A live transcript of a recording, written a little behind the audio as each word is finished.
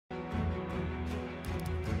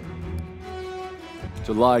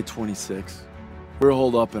July 26th. We're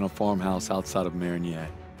holed up in a farmhouse outside of Marigny.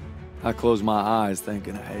 I close my eyes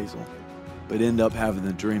thinking of Hazel, but end up having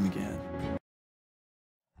the dream again.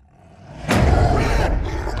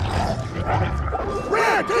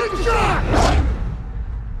 Red, take a shot!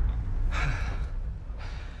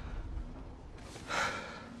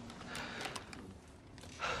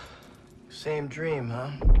 Same dream,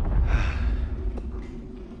 huh?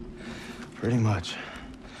 Pretty much.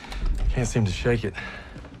 Can't seem to shake it.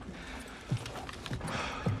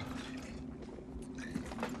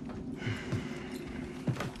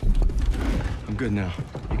 I'm good now.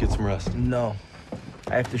 You get some rest. No.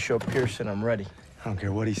 I have to show Pearson I'm ready. I don't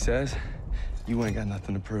care what he says. You ain't got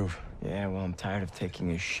nothing to prove. Yeah, well, I'm tired of taking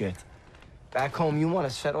his shit. Back home, you want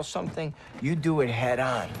to settle something, you do it head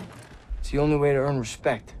on. It's the only way to earn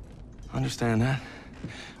respect. Understand that.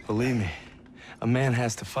 Believe me, a man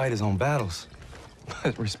has to fight his own battles.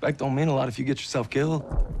 But respect don't mean a lot if you get yourself killed.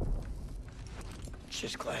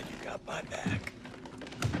 Just glad you got my back.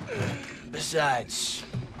 Besides,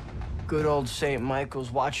 good old St.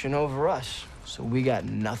 Michael's watching over us, so we got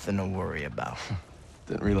nothing to worry about.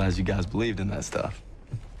 Didn't realize you guys believed in that stuff.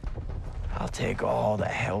 I'll take all the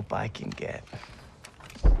help I can get.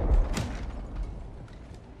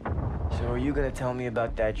 So are you gonna tell me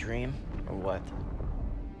about that dream, or what?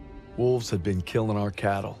 Wolves had been killing our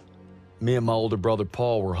cattle. Me and my older brother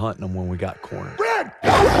Paul were hunting them when we got cornered. Red!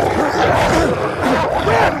 Red,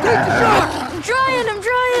 take the shot! I'm trying!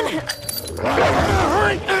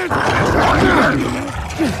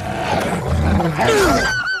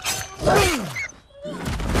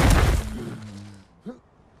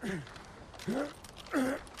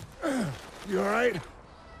 You all right?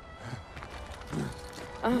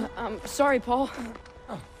 I'm sorry, Paul.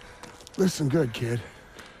 Listen good, kid.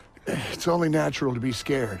 It's only natural to be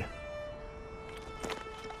scared.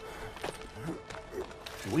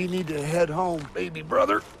 We need to head home, baby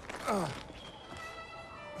brother.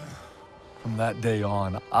 From that day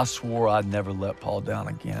on, I swore I'd never let Paul down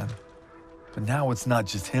again. But now it's not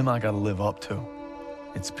just him I gotta live up to.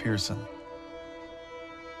 It's Pearson.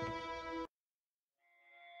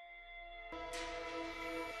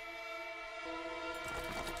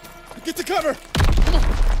 Get to cover! Come on!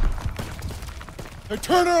 Now,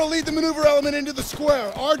 Turner will lead the maneuver element into the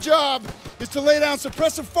square. Our job is to lay down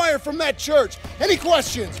suppressive fire from that church. Any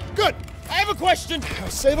questions? Good! I have a question!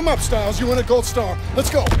 Save him up, Styles. You win a gold star. Let's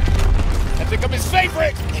go! I think I'm his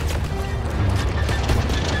favorite!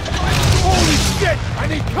 Holy shit! I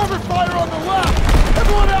need cover fire on the left!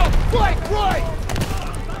 Everyone else, flank right!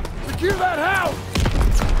 Secure that house!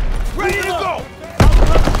 Ready to go!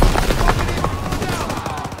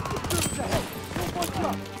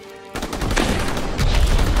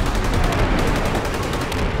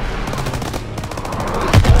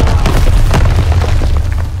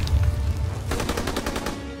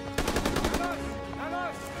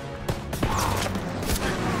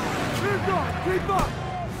 Keep up!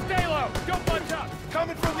 Stay low! Don't bunch up!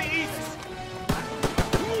 Coming from the east!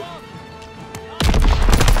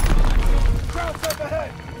 Crowd's up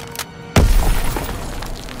ahead!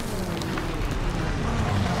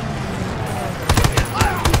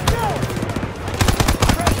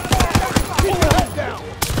 Keep your head down!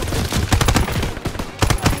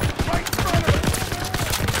 Right in front of us!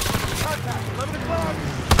 Contact, 11 o'clock!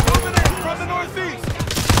 Moving in from the northeast!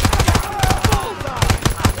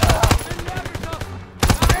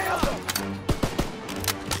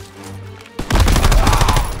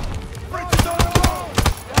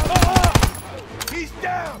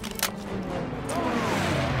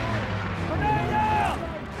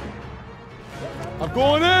 I'm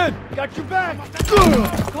going in! Got your back!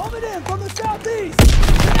 Coming in from the southeast!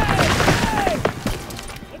 Hey!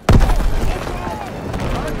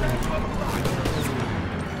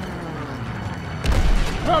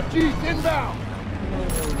 Crouch east, inbound!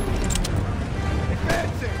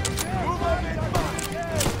 Advancing! Move on in front!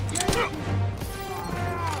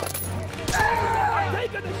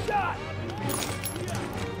 Taking the shot!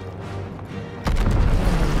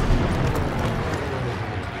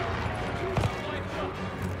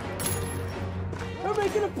 They're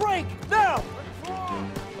making a break! Now!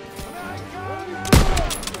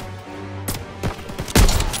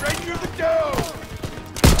 Straight through the dome!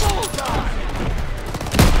 Bullseye!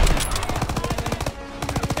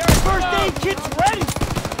 First aid kit's ready!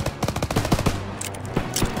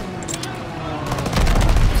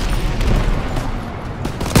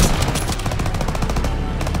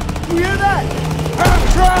 You hear that? Half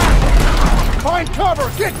track! Find cover!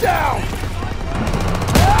 Get down!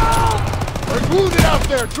 Help! They're wounded out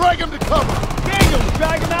there! Drag him to cover! Daniel,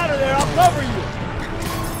 drag him out of there! I'll cover you!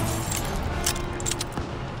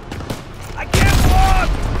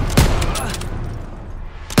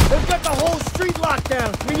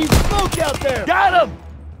 Look out there! Got him!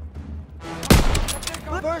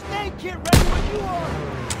 First aid kit ready when you are!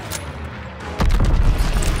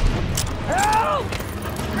 Help!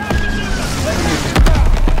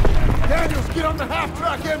 Daniels, get on the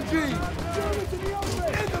half-track MG! In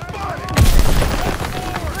the body!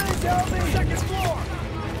 Please help me! Second floor!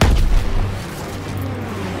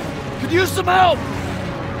 Could use some help!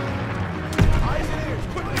 Eyes and ears,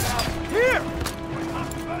 quickly now! Here!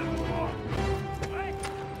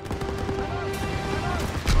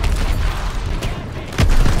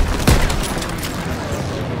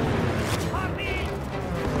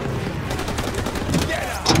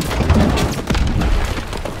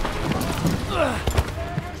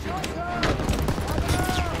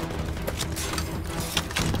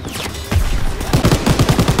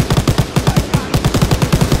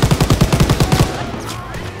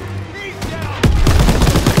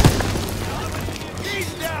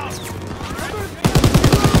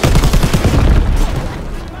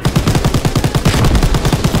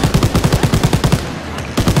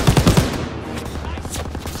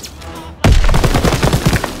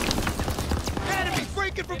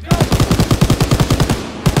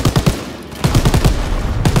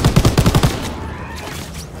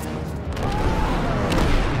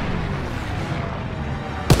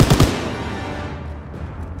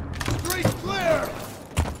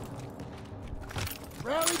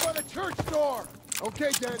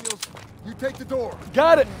 Okay, Daniels, you take the door.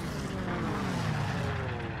 Got it!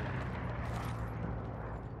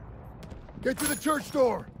 Get to the church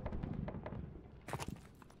door.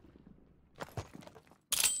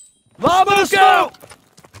 Vamos out!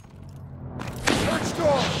 Church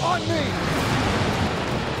door, on me!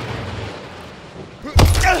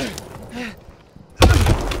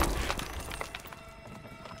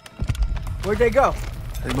 Where'd they go?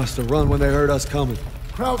 They must have run when they heard us coming.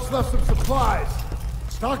 Krauts left some supplies.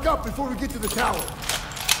 Stock up before we get to the tower.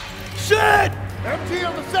 Shit! MG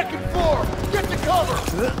on the second floor! Get to cover!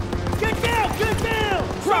 Get down! Get down!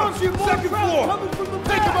 Krauts, you second floor! Coming from the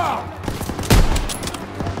back! Take him out!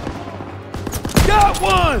 Got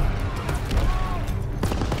one!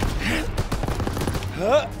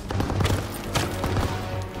 Huh?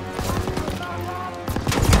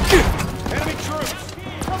 Enemy troops!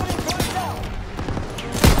 Coming in from the south!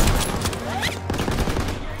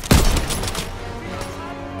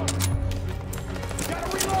 Gotta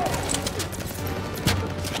reload!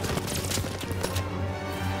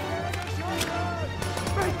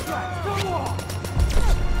 Make tracks! Come on!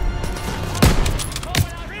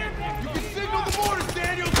 You can signal the mortars,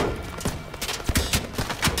 Daniels!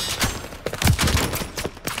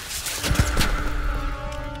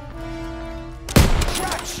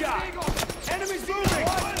 Crack shot! Enemies moving!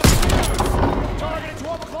 Target at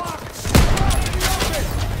 12 o'clock!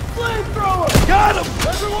 Flamethrower! Got him!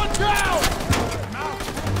 Everyone down!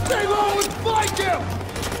 Stay low and flank him!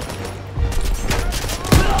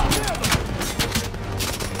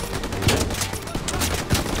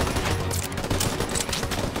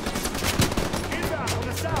 Inbound from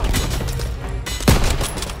the south!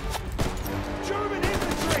 German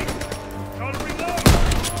infantry! Gotta reload!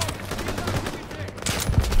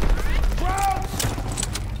 Crowds!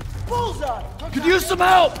 Bullseye! Could use some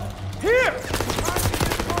help! Here!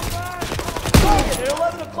 Target at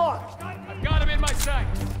 11 o'clock! I've got him in my sight.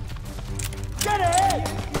 Get ahead!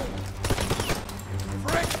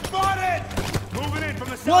 Frick spotted! Moving in from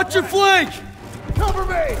the south. Watch your flank! Cover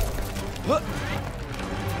me!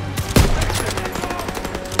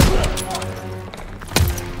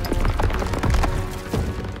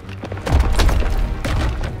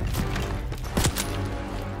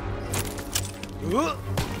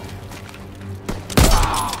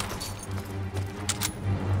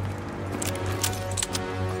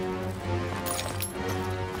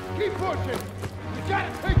 Keep pushing! You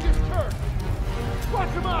gotta take this church! Watch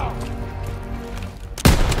him out!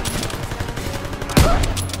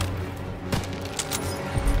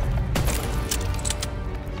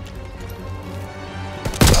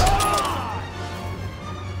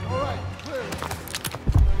 All right, clear.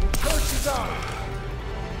 Church is out.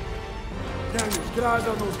 Daniels, get eyes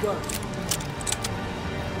on those guns.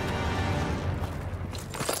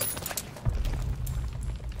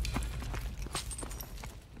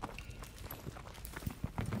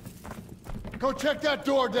 Go check that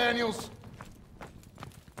door, Daniels.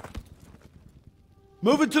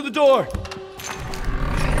 Moving to the door!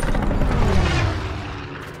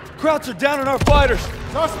 Krauts are down on our fighters!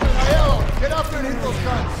 Suspect, Aiello, get up there and hit those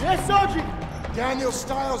guns. Yes, Sergeant! Daniel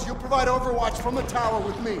Stiles, you'll provide overwatch from the tower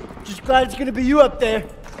with me. Just glad it's gonna be you up there.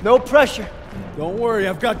 No pressure. Don't worry,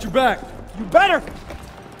 I've got your back. You better!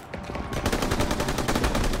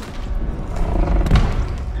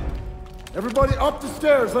 Everybody up the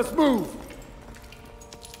stairs, let's move!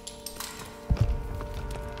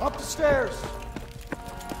 Up the stairs!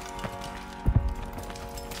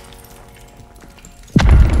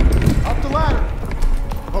 Up the ladder!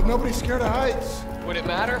 Hope nobody's scared of heights. Would it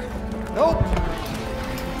matter? Nope!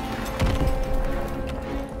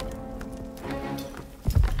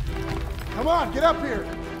 Come on, get up here!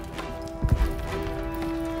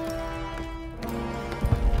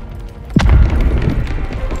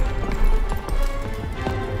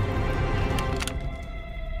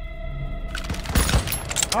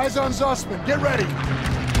 Eyes on Zussman, get ready!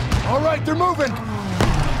 All right, they're moving!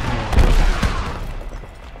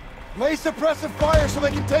 Lay suppressive fire so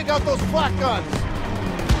they can take out those flak guns!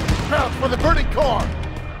 Crouch for the burning car!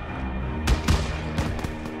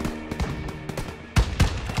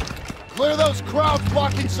 Clear those crowds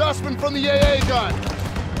blocking Zussman from the AA gun!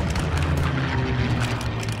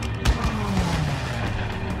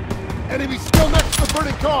 Enemy still next to the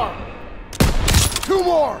burning car! 2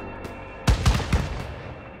 more!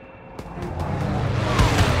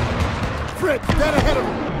 Fritz, dead ahead of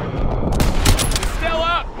him! Still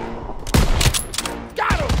up!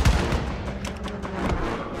 Got him!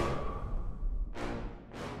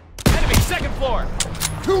 Enemy, second floor!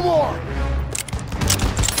 2 more!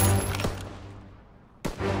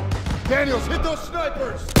 Daniels, hit those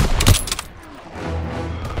snipers!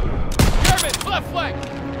 German, left flank!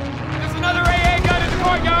 There's another AA gun in the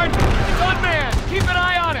courtyard! It's unmanned! Keep an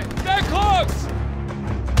eye on it! They're close!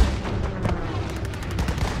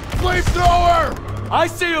 Flamethrower! I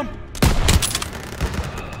see him!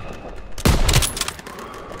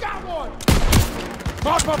 Got one!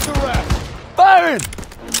 Mop up the rest! Firing!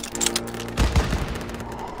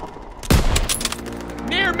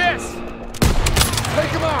 Near miss!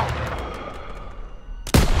 Take him out!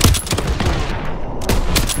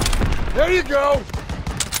 There you go!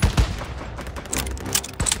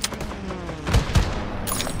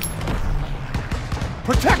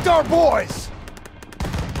 Protect our boys!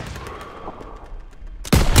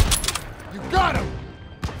 You got him!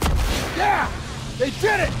 Yeah! They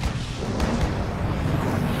did it!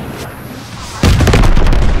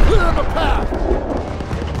 Clear him a path!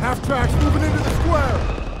 Half-tracks moving into the square!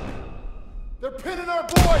 They're pinning our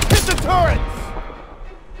boys! Hit the turrets!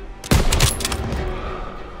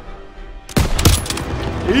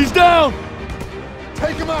 He's down!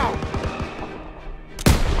 Take him out!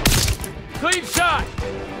 Clean shot!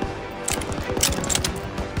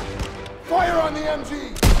 Fire on the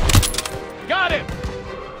MG! Got him!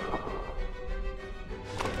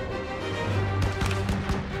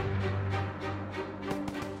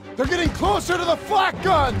 They're getting closer to the flak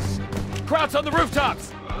guns! Krauts on the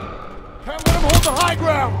rooftops! Can't let them hold the high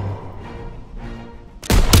ground!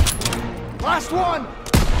 Last one!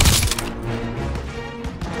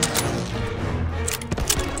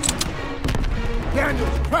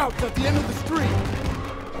 Daniels crouched at the end of the street!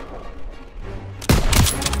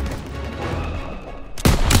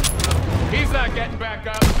 He's not getting back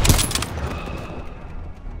up.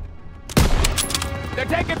 They're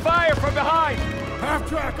taking fire from behind!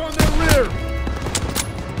 Half-track on their rear!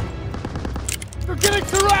 They're getting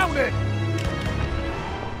surrounded!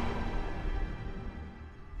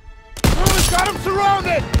 Turner's got them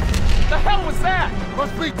surrounded! The hell was that?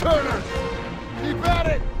 Must be Turner! Keep at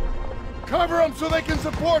it! Cover them so they can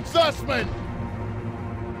support Zussman!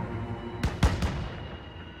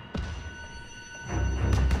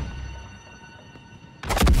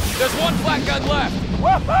 There's one flak gun left!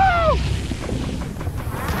 Woohoo!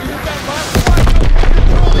 We've got last flight,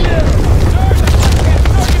 control the air!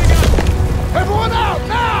 Everyone out,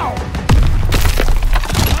 now!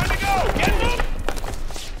 Time to go! Get them!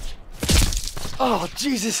 Oh,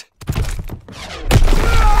 Jesus!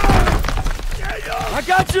 I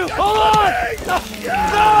got you! Hold on! No!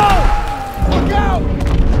 Look out!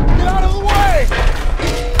 Get out of the way!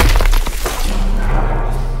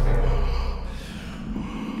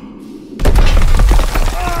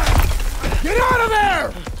 Get out of there!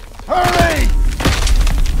 Hurry!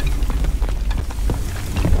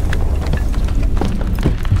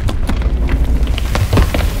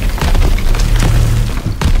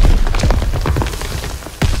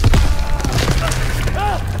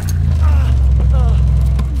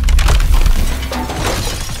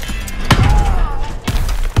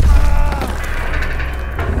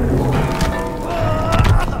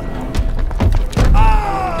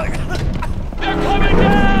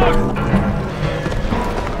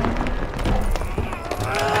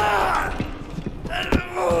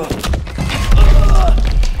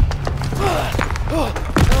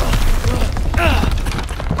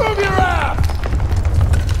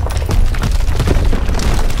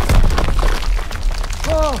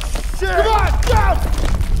 shit! Come on, go!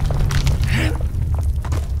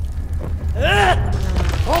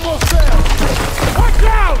 Almost there! Watch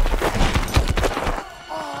out!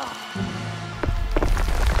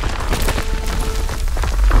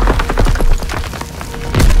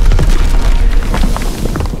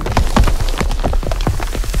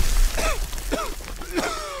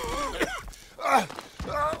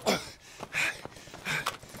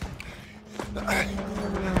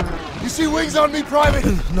 You see wings on me, Private?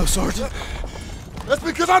 No, Sergeant. That's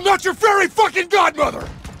because I'm not your fairy fucking godmother!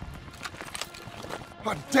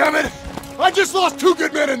 God damn it! I just lost 2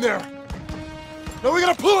 good men in there! Now we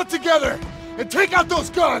gotta pull it together and take out those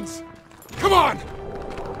guns! Come on!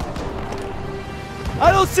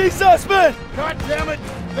 I don't see suspect! God damn it!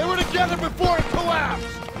 They were together before it collapsed!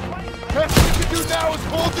 Best thing we can do now is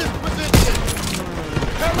hold this position!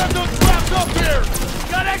 Can't let those traps up here!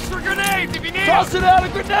 Got extra grenades if you need Tossing out a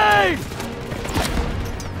grenade!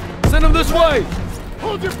 Send them this way!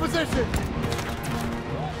 Hold your position!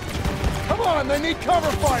 Come on, they need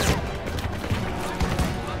cover fire!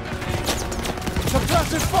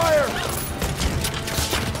 Suppressive fire!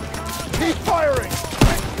 Keep firing!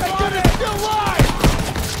 That gun is still alive!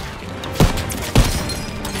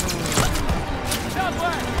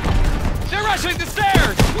 Southwest! They're rushing the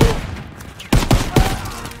stairs!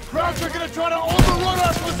 Crowds are gonna try to overrun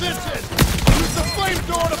our position! Use the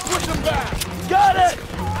flamethrower to push them back! Got it!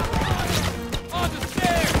 On the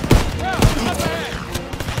stairs! Now, up ahead!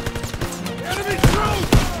 Enemy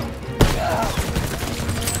troops!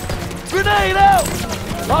 Grenade out!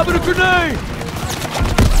 Lobbing a grenade!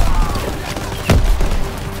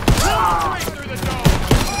 Straight through the door!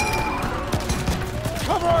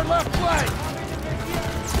 Cover our left flank!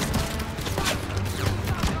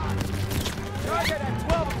 Target at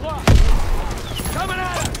 12 o'clock! Coming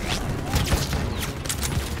at us!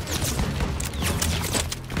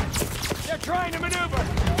 They're trying to maneuver!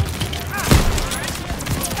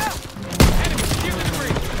 Enemy, shoot the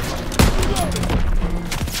debris!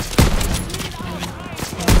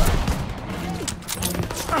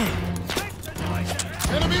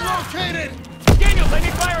 Enemy located! Daniels, I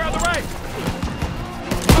need fire on the right!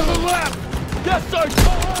 On the left! Yes, sir!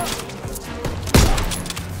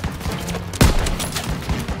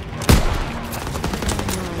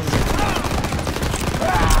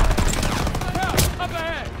 Up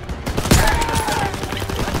ahead!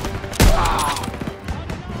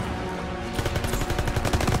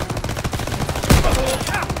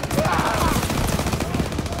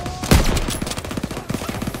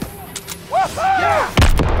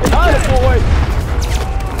 Nice, boy!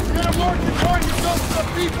 Get a marking target goes to the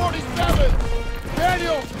P-47!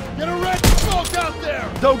 Daniel, get a red smoke out there!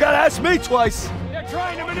 Don't gotta ask me twice! They're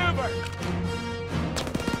trying to maneuver!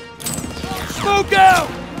 Smoke out!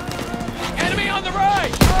 Enemy on the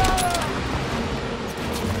right!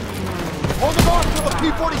 Hold them off till the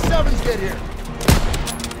P-47s get here!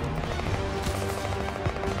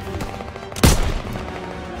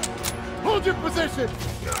 Hold your position!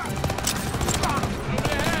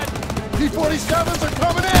 P-47s are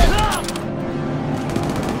coming in!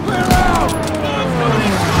 Clear out!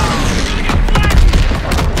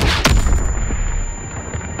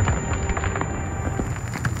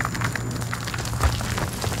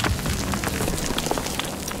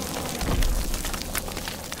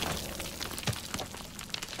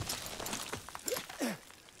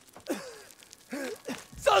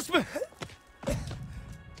 Suspect!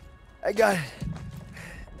 I got it.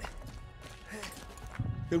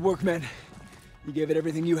 Good work, men. You gave it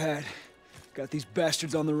everything you had. Got these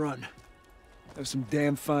bastards on the run. That was some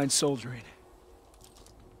damn fine soldiering.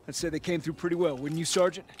 I'd say they came through pretty well, wouldn't you,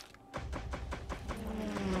 Sergeant?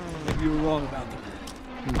 Maybe you were wrong about them.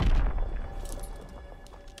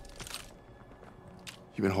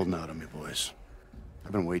 You've been holding out on me, boys.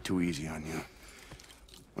 I've been way too easy on you.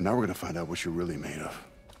 Well, now we're gonna find out what you're really made of.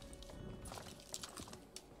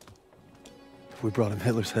 If we brought him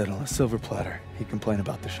Hitler's head on a silver platter, he'd complain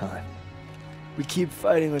about the shine. We keep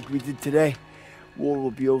fighting like we did today, war will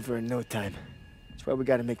be over in no time. That's why we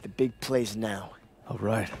gotta make the big plays now. Oh,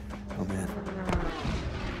 right. Oh, man.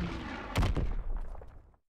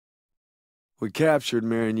 We captured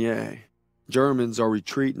Marigny. Germans are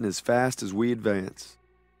retreating as fast as we advance.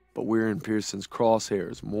 But we're in Pearson's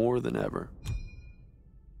crosshairs more than ever.